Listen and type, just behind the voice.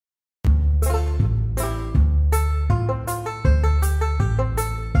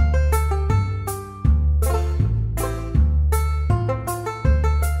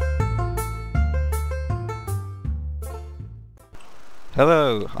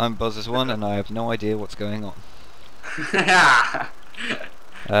Hello, I'm Buzzers1 and I have no idea what's going on.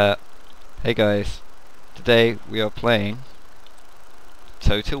 Uh, hey guys, today we are playing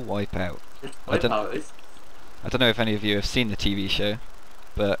Total Wipeout. I don't, I don't know if any of you have seen the TV show,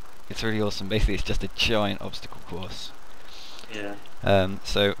 but it's really awesome. Basically, it's just a giant obstacle course. Yeah.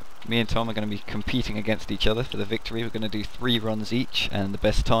 So me and Tom are going to be competing against each other for the victory. We're going to do 3 runs each, and the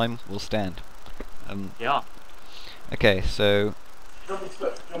best time will stand. Yeah. Okay, so Do you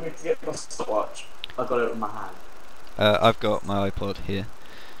want me to get my stopwatch? I got it in my hand. I've got my iPod here.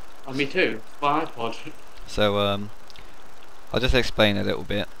 Oh, me too. My iPod. So I'll just explain a little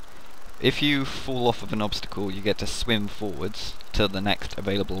bit. If you fall off of an obstacle, you get to swim forwards to the next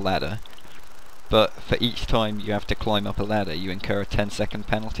available ladder. But for each time you have to climb up a ladder, you incur a 10-second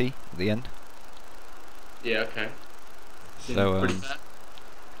penalty at the end. Yeah. Okay. So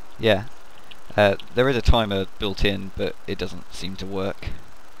yeah, there is a timer built in, but it doesn't seem to work.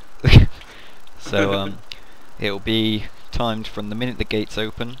 So it'll be timed from the minute the gates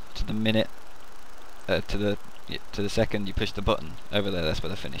open to the minute to the second you push the button over there. That's where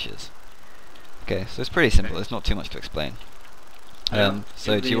the finish is. Okay, so it's pretty simple. There's not too much to explain.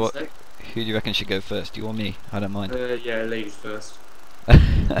 So who do you reckon should go first? You or me? I don't mind. Yeah, ladies first.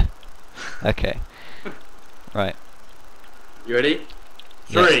 Okay. Right. You ready?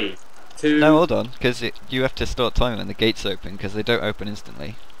 Yeah. 3, 2. No, hold on, because you have to start timing when the gates open, because they don't open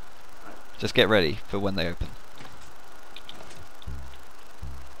instantly. Just get ready for when they open.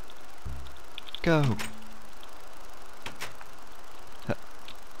 Go. Do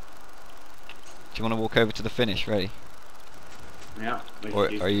you want to walk over to the finish? Ready? Yeah. Or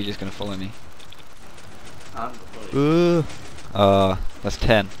are you just going to follow me? I'm That's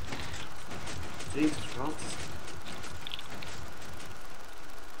 10. Jesus Christ.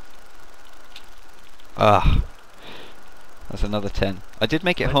 That's another 10. I did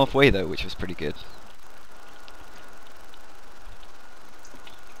make it halfway though, which was pretty good.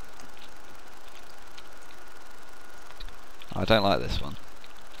 I don't like this one.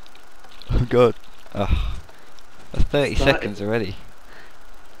 Oh god. That's 30 seconds already.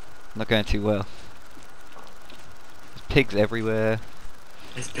 Not going too well. There's pigs everywhere.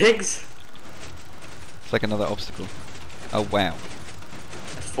 There's pigs? It's like another obstacle. Oh wow.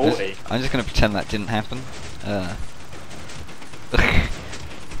 That's 40. I'm just going to pretend that didn't happen. Oh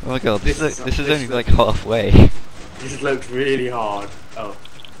my god, this is only like halfway. This looks really hard. Oh.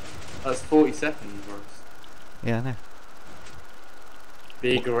 That's 40 seconds, Ross. Yeah, I know.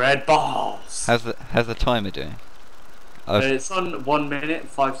 Big red balls. How's the timer doing? It's on 1 minute,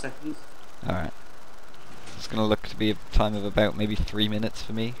 5 seconds. Alright. It's gonna look to be a time of about maybe 3 minutes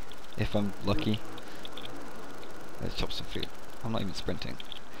for me, if I'm lucky. Let's chop some food. I'm not even sprinting.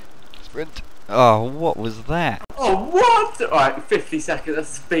 Sprint! Oh, what was that? Oh, what? Alright, 50 seconds,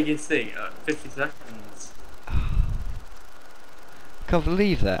 that's the biggest thing. 50 seconds. Can't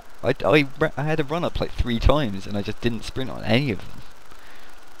believe that. I had a run up like 3 times and I just didn't sprint on any of them.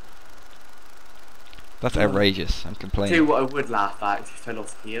 That's outrageous. I'm complaining. Tell you what I would laugh at if you fell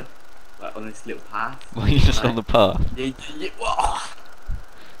off here, like on this little path. Well, you're just on the path. Whoa.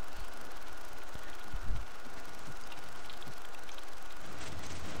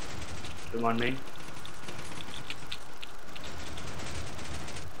 Don't mind me.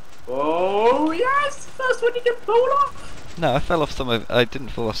 Oh yes! First one you get blown off! No, I fell off some over. I didn't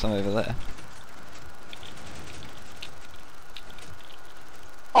fall off some over there.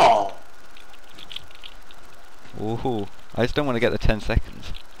 Oh! Ooh, I just don't want to get the 10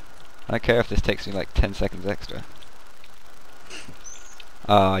 seconds. I don't care if this takes me like 10 seconds extra.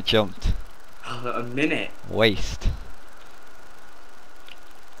 Ah, I jumped. A minute. Waste.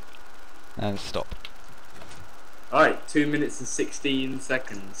 And stop. Alright, 2 minutes and 16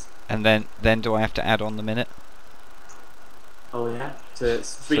 seconds. And then do I have to add on the minute? Oh yeah? So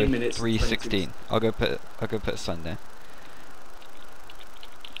it's 3 So minutes. 3:16. I'll go put a sun there.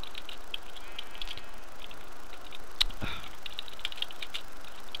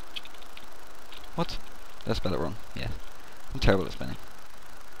 What? Did I spell it wrong? Yeah. I'm terrible at spelling.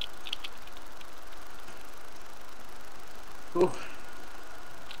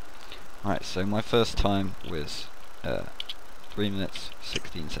 Alright, so my first time was 3 minutes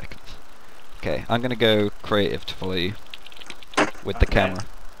 16 seconds. Okay, I'm gonna go creative to follow you with the camera.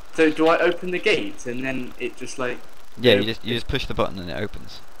 So do I open the gate and then it just like... Yeah, you just push the button and it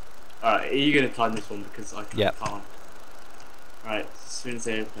opens. Alright, are you gonna time this one because I Yep. can't? Alright, as soon as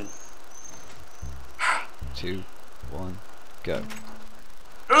they open. 2, 1, go.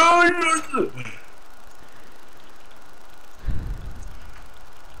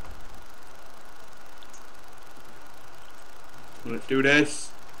 Let's do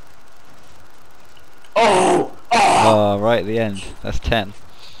this. Oh! Oh! Oh, right at the end. That's 10.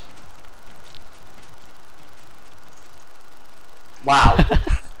 Wow.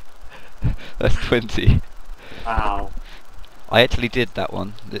 That's 20. Wow. I actually did that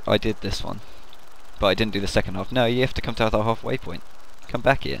one. I did this one. But I didn't do the second half. No, you have to come to the halfway point. Come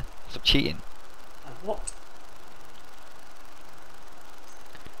back here. Stop cheating. What?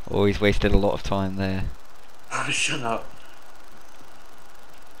 Oh, he's wasted a lot of time there. Shut up.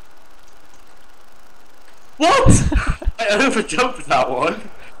 What? I overjumped that one.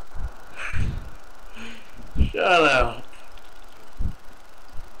 Shut up.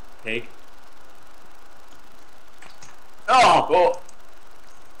 Pig. Oh!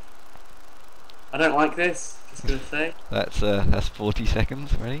 I don't like this, just gonna say. That's 40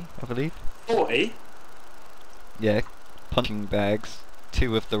 seconds already, I believe. 40? Yeah, punching bags,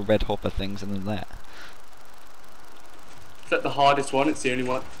 2 of the red hopper things, and then that. Is that the hardest one? It's the only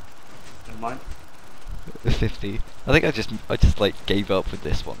one. Never mind. 50. I think I just like gave up with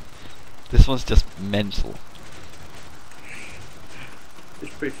this one. This one's just mental.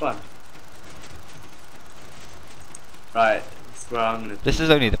 It's pretty fun. Right, this is where I'm gonna. This is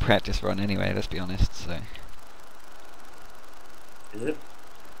only the practice run anyway, let's be honest, so. Is it?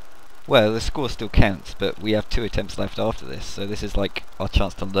 Well, the score still counts, but we have 2 attempts left after this, so this is like our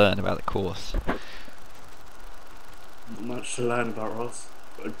chance to learn about the course. Not much to learn about, Ross.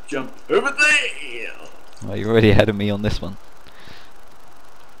 Gotta jump over there! Well, you're already ahead of me on this one.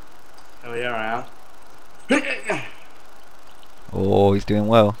 Oh yeah, I am. Oh, he's doing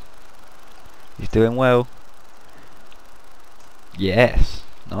well. He's doing well. Yes,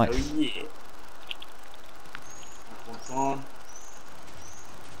 nice. Oh yeah. What's on?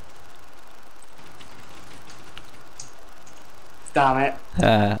 Damn it.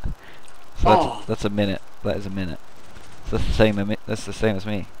 So Oh. that's a minute. That is a minute. So that's the same. That's the same as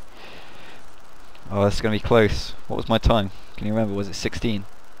me. Oh, that's gonna be close. What was my time? Can you remember? Was it 16?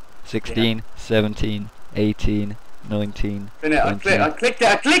 16, Yeah. 17, 18, 19, Finn it, 20. I clicked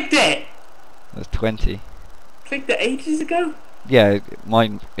it! That's 20. Clicked it ages ago? Yeah,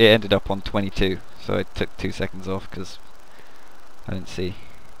 mine. It ended up on 22, so I took 2 seconds off because I didn't see.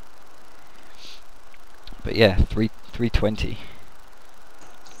 But yeah, 320.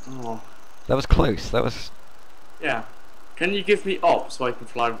 Oh. That was close. That was Yeah. Can you give me op so I can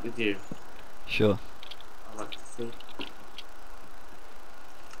fly with you? sure. I'd like to see.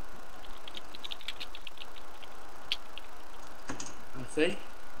 I see.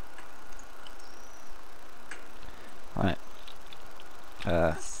 Right.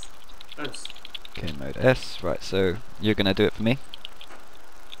 Close. Game mode S. Right. So you're gonna do it for me.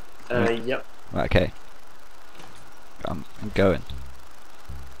 Yep. Right. Okay. I'm going.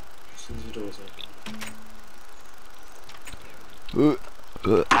 As soon as the door's open.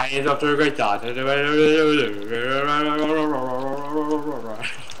 Uh, I is off to a great start. Oh,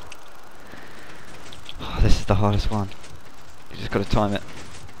 this is the hardest one. You just got to time it.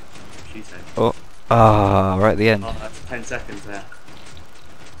 She said. Oh. Ah, right at the end. Oh, that's 10 seconds there.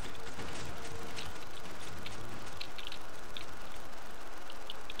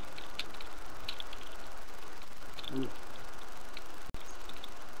 Ooh.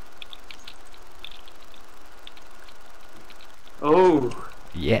 Oh!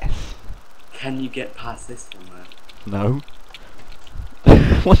 Yes. Can you get past this one there? No.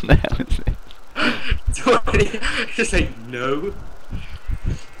 What the hell is it? 20. Just like, no.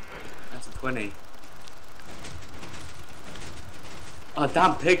 That's a 20. Oh,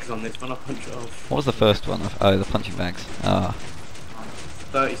 damn pigs on this one. I'll punch it off. What was the first one? Oh, the punching bags. Ah.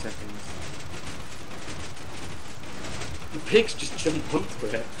 30 seconds. The pigs just jump onto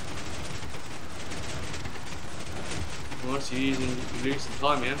it. Once you lose some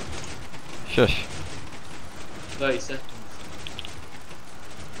time, yeah? Shush. 30 seconds.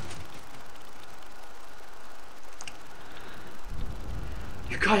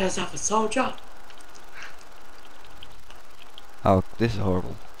 You guys have a soldier? Oh, this is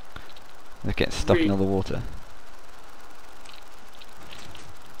horrible. They're getting stuck in all the water.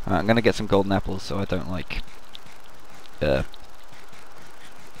 Alright, I'm gonna get some golden apples so I don't like... Oh,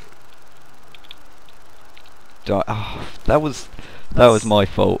 that was my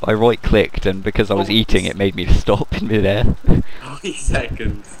fault. I right clicked and because I was eating it made me stop in midair. 40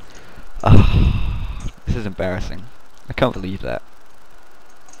 seconds. Ah, this is embarrassing. I can't believe that.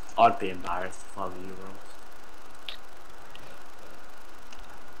 I'd be embarrassed if I were you, Ross.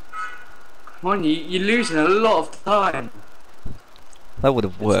 Come on, you're losing a lot of time. That would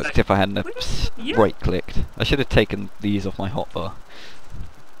have worked like- if I hadn't Yeah. right clicked. I should have taken these off my hotbar.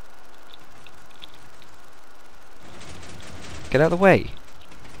 Get out of the way.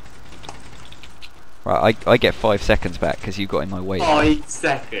 Right, I get 5 seconds back because you got in my way. 5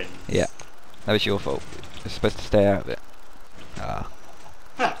 seconds? Yeah. That was your fault. You're supposed to stay out of it. Ah.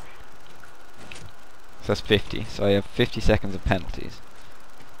 Huh. So that's 50. So I have 50 seconds of penalties.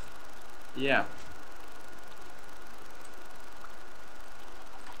 Yeah.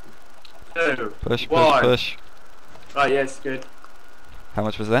 2, Push, 1. push. Right, yes, good. How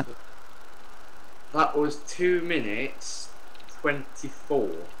much was that? That was 2 minutes 24.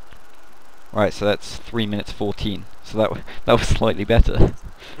 Right, so that's 3 minutes 14. So that was slightly better.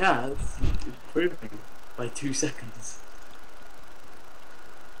 Yeah, that's improving by 2 seconds.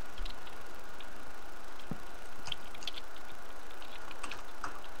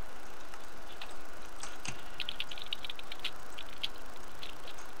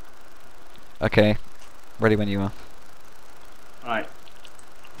 Okay, ready when you are. Right.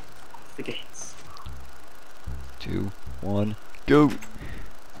 The gates. 2, 1, go!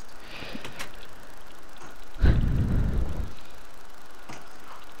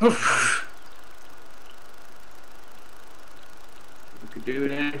 We could do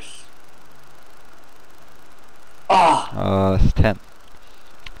this. Ah! Ah, that's 10.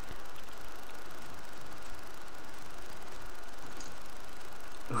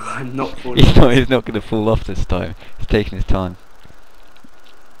 I'm not falling. He's not going to fall off this time. He's taking his time.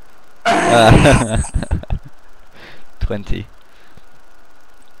 20.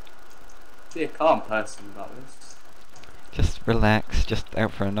 Be a calm person about this. Just relax, just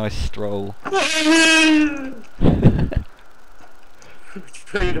out for a nice stroll. Which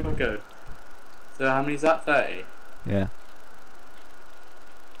way do I go? So how many is that? 30? Yeah.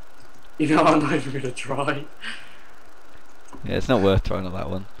 You know I'm not even gonna try. Yeah, it's not worth trying on that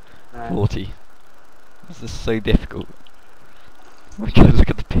one. No. 40. This is so difficult. Oh my god, look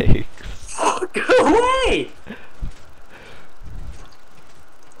at the pigs. Fuck away!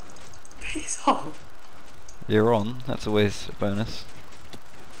 Piss off! You're on, that's always a bonus.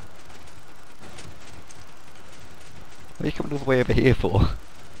 What are you coming all the way over here for?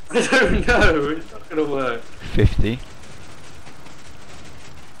 I don't know, it's not gonna work. 50.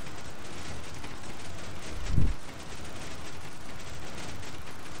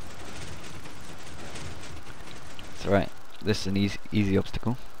 It's alright, this is an easy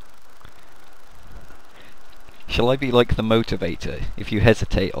obstacle. Shall I be like the motivator? If you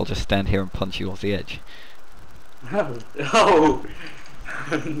hesitate, I'll just stand here and punch you off the edge. No. Oh!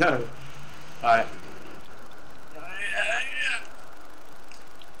 No. Alright.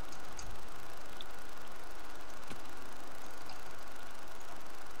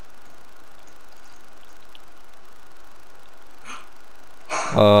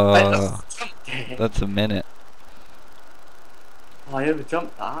 That's a minute. Oh, I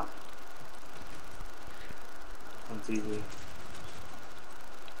overjumped that. Comes easily.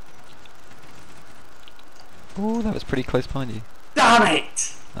 Oh, that was pretty close behind you. Damn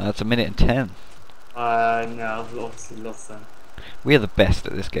it! That's a minute and 10. No, I've obviously lost them. We are the best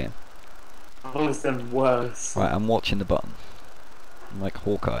at this game. I've almost done worse. Right, I'm watching the button. I'm like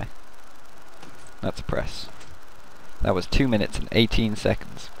Hawkeye. That's a press. That was 2 minutes and 18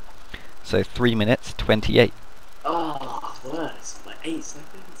 seconds. So 3 minutes 28. Oh, worse. Like 8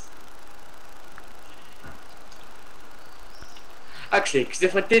 seconds. Actually, because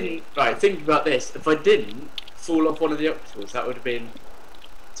if I didn't, right, think about this. If I didn't fall off one of the obstacles, that would have been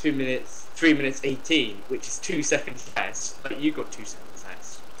 2 minutes, 3 minutes 18, which is 2 seconds less. Like you got 2 seconds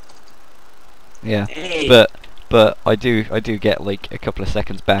less. Yeah, Hey. but I do get like a couple of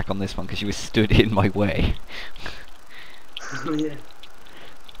seconds back on this one because you were stood in my way. Oh yeah.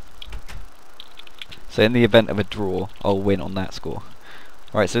 So in the event of a draw, I'll win on that score.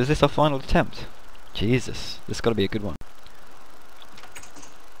 Right, so is this our final attempt? Jesus, this has got to be a good one.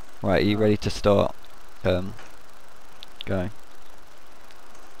 Right, are you ready to start going? Right.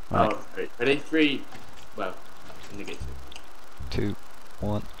 Oh, ready? 3. Well, in the gate. 2,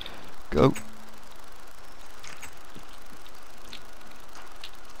 1, go.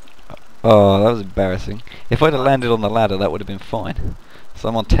 Oh, that was embarrassing. If I'd have landed on the ladder, that would have been fine. So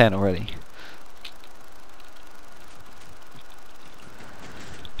I'm on 10 already.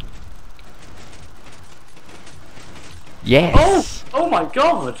 Yes! Oh! Oh my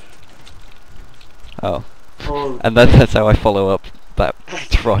god! Oh. Oh, And that's how I follow up that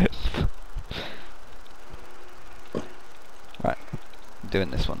triumph. Right, I'm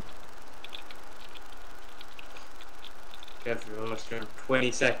doing this one. careful, let's go.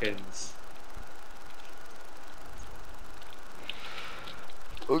 20 seconds.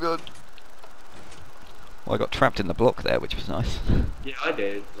 Oh god. Well, I got trapped in the block there, which was nice. Yeah, I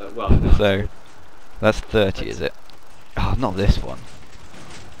did. Like, well, no. So, that's 30, is it? Oh, not this one.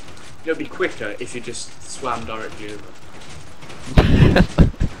 It'll be quicker if you just swam directly over.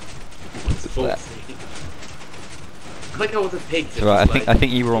 It's What's that? I like how all the pigs. It's alright. I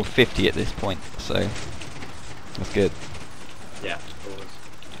think you were on 50 at this point, so that's good. Yeah, of course.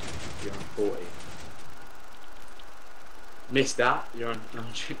 You're on 40. Missed that. You're on.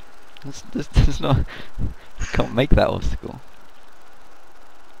 That's not. Can't make that obstacle.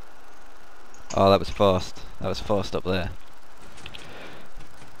 Oh, that was fast. That was fast up there.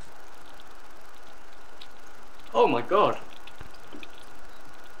 Oh my god.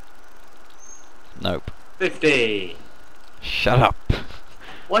 Nope. 50. Shut up.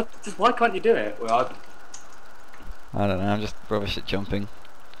 Why can't you do it? Well, I don't know. I'm just rubbish at jumping.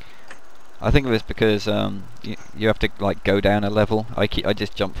 I think it was because you have to like go down a level. I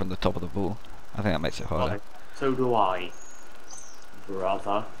just jump from the top of the ball. I think that makes it harder. So do I,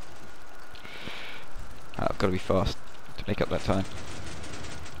 brother. I've got to be fast to make up that time.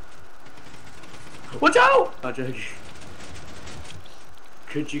 Watch out! I'm joking.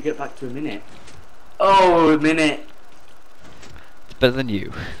 Could you get back to a minute? Oh, a minute. It's better than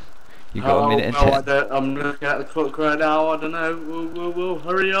you. You got a minute and 10. I'm looking at the clock right now. I don't know. Whoa.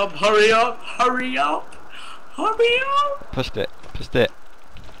 Hurry up! Hurry up! Hurry up! Hurry up! Pushed it. Pushed it.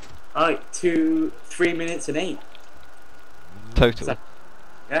 Alright, 3 minutes and 8. Total. So,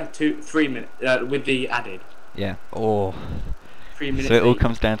 yeah, 3 minutes with the added. Yeah. Oh. 3 minutes. So it all 8.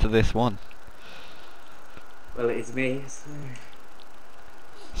 comes down to this one. Well, it is me.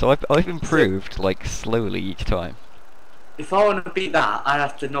 So I've improved like slowly each time. If I want to beat that, I'd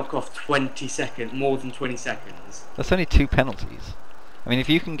have to knock off 20 seconds, more than 20 seconds. That's only 2 penalties. I mean, if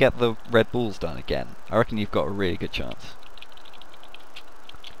you can get the red balls done again, I reckon you've got a really good chance.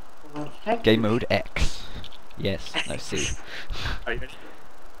 Well, Game mode X. Yes. No C. Are you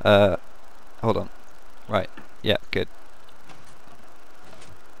ready? Hold on. Right. Yeah. Good.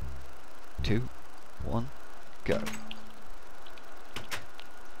 2, 1, go.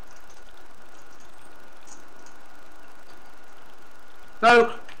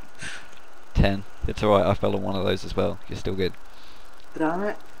 No! 10. It's alright, I fell on one of those as well. You're still good. Damn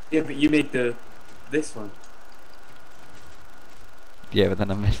it. Yeah, but you made this one. Yeah, but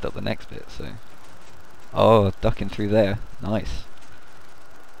then I messed up the next bit, so... Oh, ducking through there. Nice.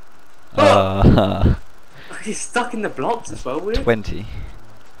 He's stuck in the blocks as well, weird. 20.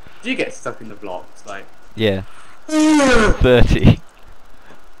 Do you get stuck in the blocks? Like... Yeah. 30.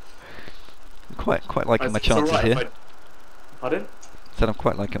 I'm quite liking my chances here. Pardon? Said I'm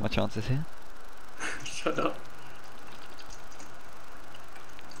quite liking my chances here. Shut up.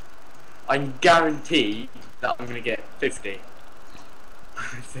 I guarantee that I'm gonna get 50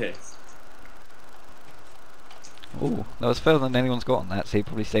 with this. Oh, that was further than anyone's got on that, so he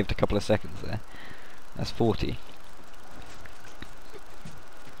probably saved a couple of seconds there. That's 40.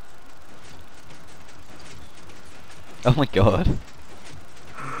 Oh my god.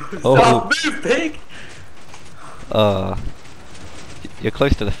 Stop, move, pig! You're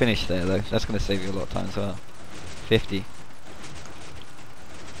close to the finish there though. That's going to save you a lot of time as well. 50.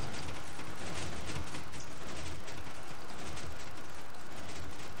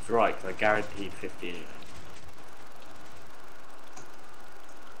 That's right, 'cause I guaranteed 50 anyway.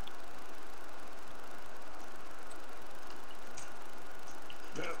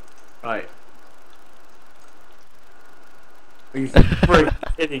 Right. Are you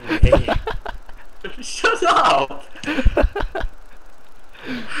freaking kidding me? Shut up!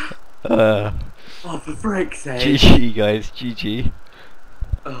 Oh, for frick's sake! GG guys, GG.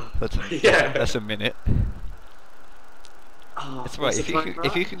 Oh, That's a minute. Oh, It's right. what's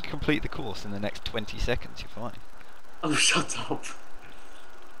If you can complete the course in the next 20 seconds, you're fine. Oh, shut up!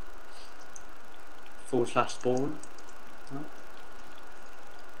 /spawn. Huh?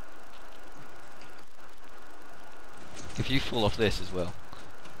 If you fall off this as well.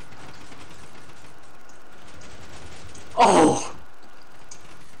 Oh!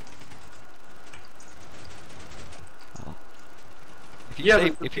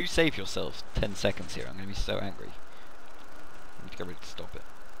 If you save yourself 10 seconds here, I'm going to be so angry. I need to get ready to stop it.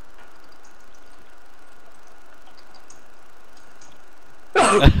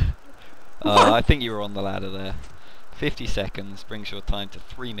 I think you were on the ladder there. 50 seconds brings your time to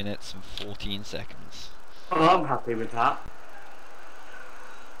 3 minutes and 14 seconds. Oh, I'm happy with that.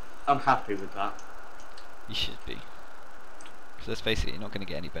 I'm happy with that. You should be. Because let's face it, you're not going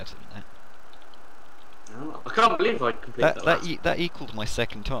to get any better than that. No, I can't believe I completed that. That equaled my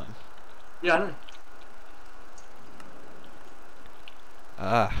second time. Yeah, I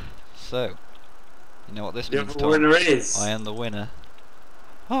know. So you know what this means, The Tom? winner is. I am the winner.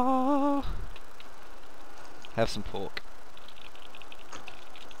 Ah. Have some pork.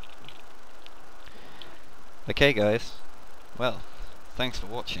 Okay, guys. Well, thanks for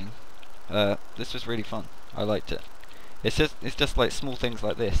watching. This was really fun. I liked it. It's just like small things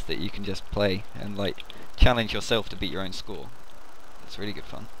like this that you can just play and like challenge yourself to beat your own score. It's really good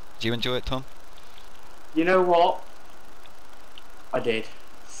fun. Do you enjoy it, Tom? You know what? I did.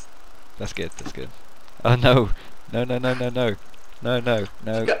 That's good. That's good. Oh no! No! No! No! No! No! No! No!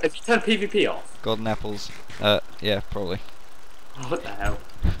 No! Have you turned PvP off? Golden apples. Yeah, probably. What the hell?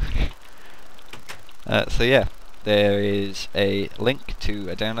 So yeah, there is a link to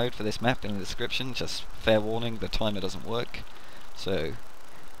a download for this map in the description. Just fair warning, the timer doesn't work, so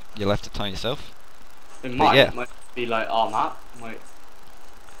you'll have to time yourself. It yeah. might be like our map.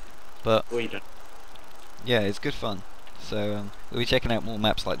 But We don't. yeah, it's good fun. So we'll be checking out more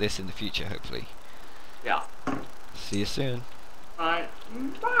maps like this in the future, hopefully. Yeah. See you soon. Alright.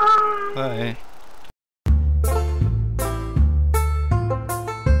 Bye. Bye.